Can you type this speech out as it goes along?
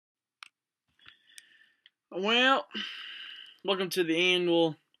Well, welcome to the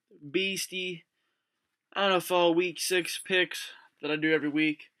annual Beastie NFL Week 6 picks that I do every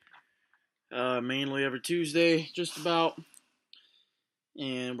week. Mainly every Tuesday, just about.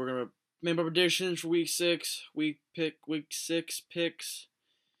 And we're going to make my predictions for Week 6. Week 6 picks.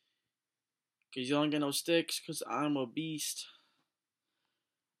 Because you don't get no sticks, because I'm a beast.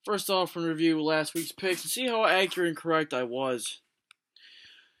 First off, we're going to review last week's picks and see how accurate and correct I was.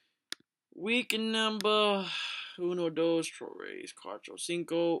 Week number uno, dos, tres, cuatro,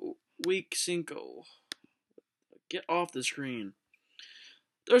 cinco. Week 5. Get off the screen.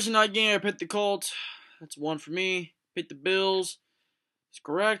 Thursday night game, I picked the Colts. That's 1 for me. Picked the Bills. That's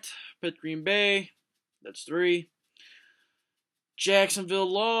correct. Picked Green Bay. That's 3.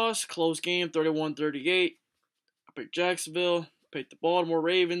 Jacksonville lost. Close game, 31-38. I picked Jacksonville. Picked the Baltimore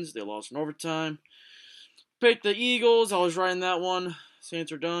Ravens. They lost in overtime. Picked the Eagles. I was right in that one.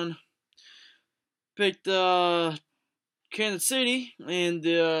 Saints are done. Picked Kansas City. And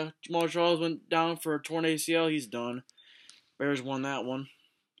Jamal Charles went down for a torn ACL. He's done. Bears won that one.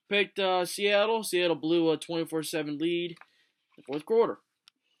 Picked Seattle. Seattle blew a 24-7 lead in the fourth quarter.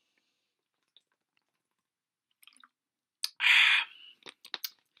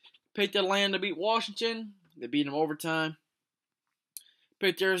 Picked Atlanta to beat Washington. They beat them overtime.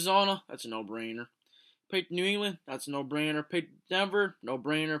 Picked Arizona. That's a no-brainer. Picked New England. That's a no-brainer. Picked Denver.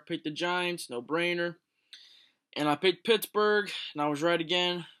 No-brainer. Picked the Giants. No-brainer. And I picked Pittsburgh. And I was right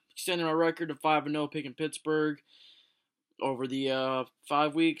again. Extending my record to 5-0 picking Pittsburgh over the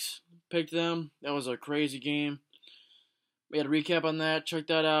 5 weeks. Picked them. That was a crazy game. We had a recap on that. Check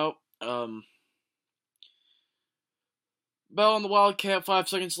that out. Bell on the Wildcat, 5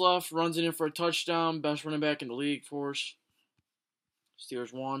 seconds left. Runs it in for a touchdown. Best running back in the league for us.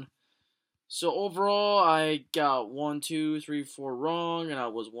 Steelers won. So overall, I got 1, 2, 3, 4 wrong. And I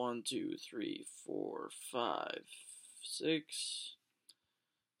was 1, 2, 3, 4, 5, 6,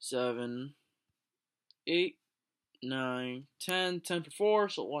 7, 8, 9, 10. 10 for 4.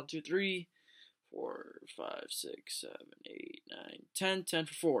 So 1, 2, 3, 4, 5, 6, 7, 8, 9, 10. 10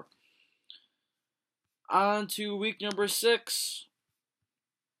 for 4. On to week number 6.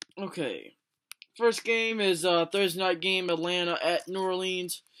 Okay. First game is Thursday night game, Atlanta at New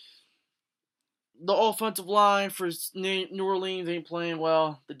Orleans. The offensive line for New Orleans ain't playing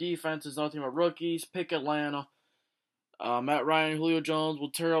well. The defense is nothing but rookies. Pick Atlanta. Matt Ryan and Julio Jones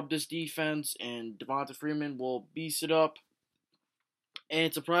will tear up this defense, and Devonta Freeman will beast it up.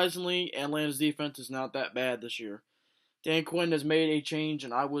 And surprisingly, Atlanta's defense is not that bad this year. Dan Quinn has made a change,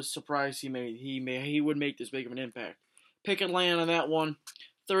 and I was surprised he would make this big of an impact. Pick Atlanta on that one,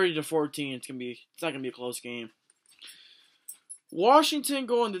 30-14. It's not gonna be a close game. Washington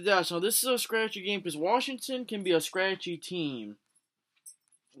going to Dallas. Now this is a scratchy game because Washington can be a scratchy team.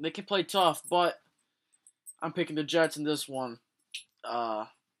 They can play tough, but I'm picking the Jets in this one. Plain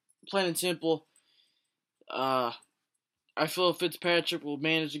and simple. I feel Fitzpatrick will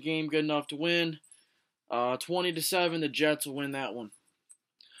manage the game good enough to win. 20-7, the Jets will win that one.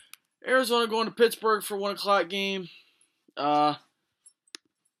 Arizona going to Pittsburgh for 1 o'clock game. I'm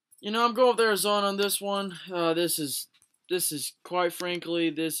going with Arizona on this one. This is quite frankly,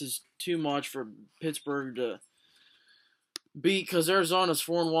 this is too much for Pittsburgh to beat because Arizona's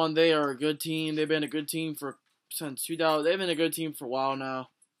 4-1. They are a good team. They've been a good team since 2000. They've been a good team for a while now.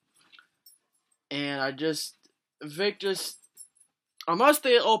 And Vic unless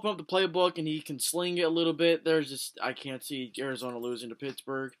they open up the playbook and he can sling it a little bit, I can't see Arizona losing to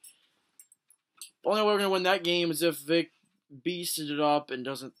Pittsburgh. The only way we're going to win that game is if Vic beasted it up and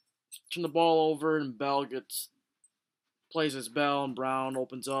doesn't turn the ball over and Bell plays his Bell and Brown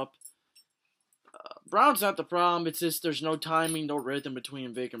opens up. Brown's not the problem. It's just there's no timing, no rhythm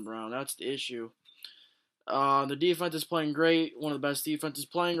between Vic and Brown. That's the issue. The defense is playing great. One of the best defenses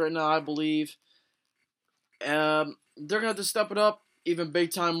playing right now, I believe. They're going to have to step it up even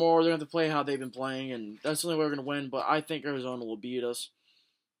big time more. They're going to have to play how they've been playing, and that's the only way we're going to win. But I think Arizona will beat us.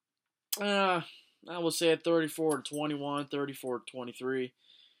 I will say at 34-21, 34-23.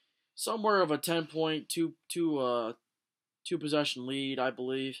 Somewhere of a 10-point, two possession lead, I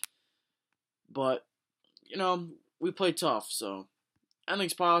believe. But, we play tough, so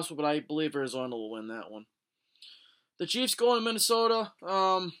anything's possible, but I believe Arizona will win that one. The Chiefs going to Minnesota.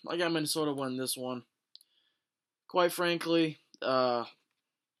 I got Minnesota win this one. Quite frankly, no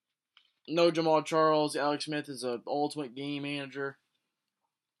Jamal Charles. Alex Smith is an ultimate game manager.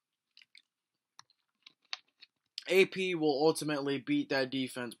 AP will ultimately beat that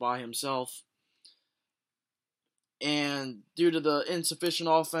defense by himself. And due to the insufficient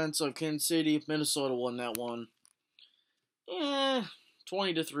offense of Kansas City, Minnesota won that one. 20-3,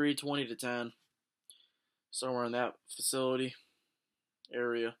 20-10. somewhere in that facility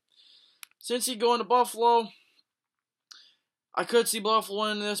area. Cincy going to Buffalo. I could see Buffalo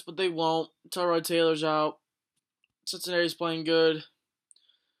winning this, but they won't. Tyrod Taylor's out. Cincinnati's playing good.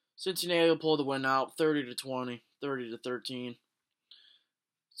 Cincinnati will pull the win out, 30-20, 30-13.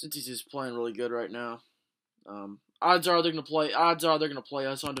 Cincy's just playing really good right now. Odds are they're gonna play. Odds are they're gonna play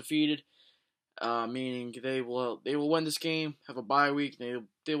us undefeated, meaning they will win this game, have a bye week.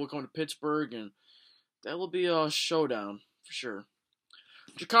 They will come to Pittsburgh, and that will be a showdown for sure.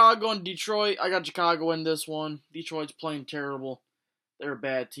 Chicago and Detroit. I got Chicago in this one. Detroit's playing terrible. They're a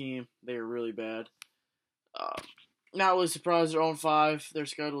bad team. They are really bad. Not really surprised they're 0-5. Their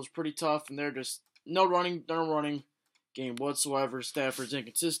schedule is pretty tough, and they're just no running game whatsoever. Stafford's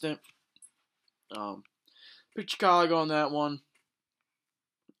inconsistent. Pick Chicago on that one.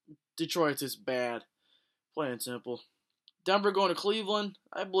 Detroit's just bad. Plain and simple. Denver going to Cleveland.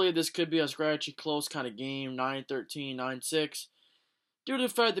 I believe this could be a scratchy, close kind of game. 9-13, 9-6. Due to the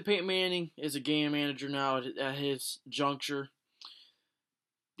fact that Peyton Manning is a game manager now at his juncture.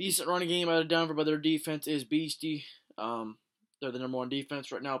 Decent running game out of Denver, but their defense is beastie. They're the number one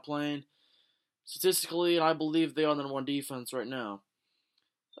defense right now playing. Statistically, I believe they are the number one defense right now.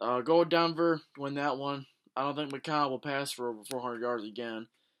 Go Denver, win that one. I don't think McCall will pass for over 400 yards again.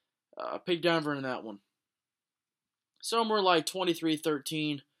 Pick Denver in that one. Somewhere like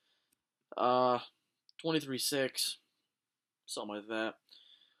 23-13, 23-6, something like that.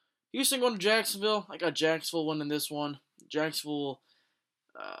 Houston going to Jacksonville. I got Jacksonville winning this one. Jacksonville,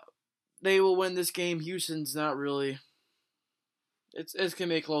 they will win this game. Houston's not really. It's going to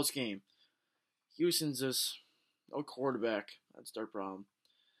be a close game. Houston's just no quarterback. That's their problem.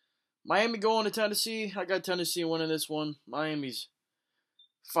 Miami going to Tennessee. I got Tennessee winning this one. Miami's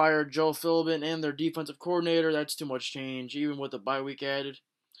fired Joe Philbin and their defensive coordinator. That's too much change, even with the bye week added.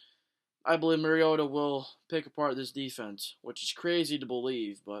 I believe Mariota will pick apart this defense, which is crazy to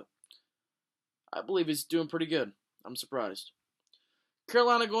believe, but I believe he's doing pretty good. I'm surprised.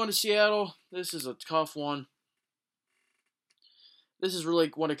 Carolina going to Seattle. This is a tough one. This is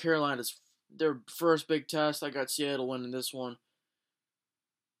really one of Carolina's their first big test. I got Seattle winning this one.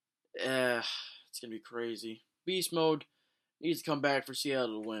 It's going to be crazy. Beast mode needs to come back for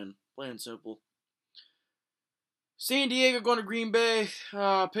Seattle to win. Plain and simple. San Diego going to Green Bay.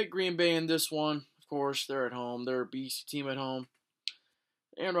 Pick Green Bay in this one. Of course, they're at home. They're a beast team at home.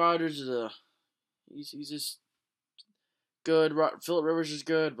 Aaron Rodgers is he's just good. Phillip Rivers is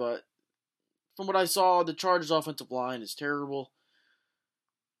good, but from what I saw, the Chargers' offensive line is terrible.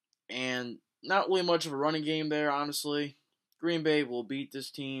 And not really much of a running game there, honestly. Green Bay will beat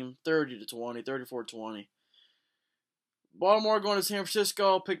this team 30-20, 34-20. Baltimore going to San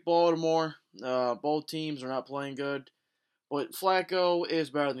Francisco. Pick Baltimore. Both teams are not playing good. But Flacco is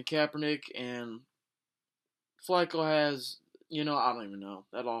better than Kaepernick. And Flacco has, I don't even know.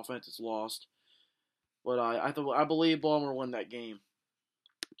 That offense is lost. But I believe Baltimore won that game.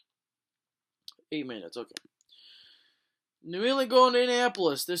 8 minutes, okay. New England going to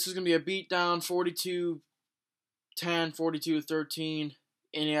Indianapolis. This is going to be a beatdown, 42-10, 42-13.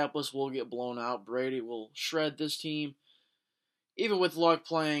 Indianapolis will get blown out. Brady will shred this team. Even with Luck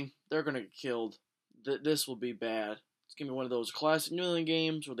playing, they're going to get killed. This will be bad. It's going to be one of those classic New England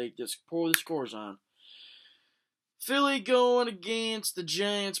games where they just pour the scores on. Philly going against the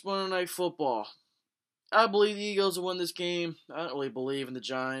Giants Monday Night Football. I believe the Eagles will win this game. I don't really believe in the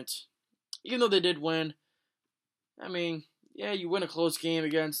Giants. Even though they did win. I mean, yeah, you win a close game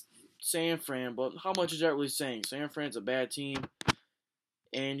against San Fran, but how much is that really saying? San Fran's a bad team,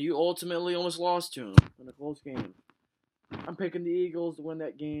 and you ultimately almost lost to them in a close game. I'm picking the Eagles to win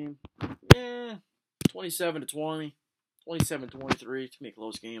that game. 27-20, 27-23. It's going to be a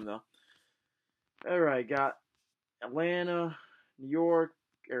close game, though. All right, got Atlanta, New York,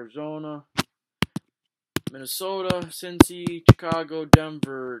 Arizona, Minnesota, Cincy, Chicago,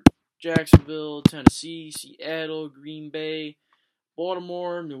 Denver, Jacksonville, Tennessee, Seattle, Green Bay,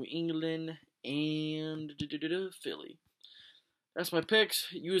 Baltimore, New England, and Philly. That's my picks.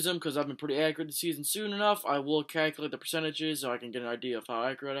 Use them because I've been pretty accurate this season. Soon enough, I will calculate the percentages so I can get an idea of how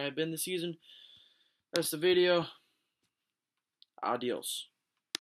accurate I have been this season. That's the video. Adios.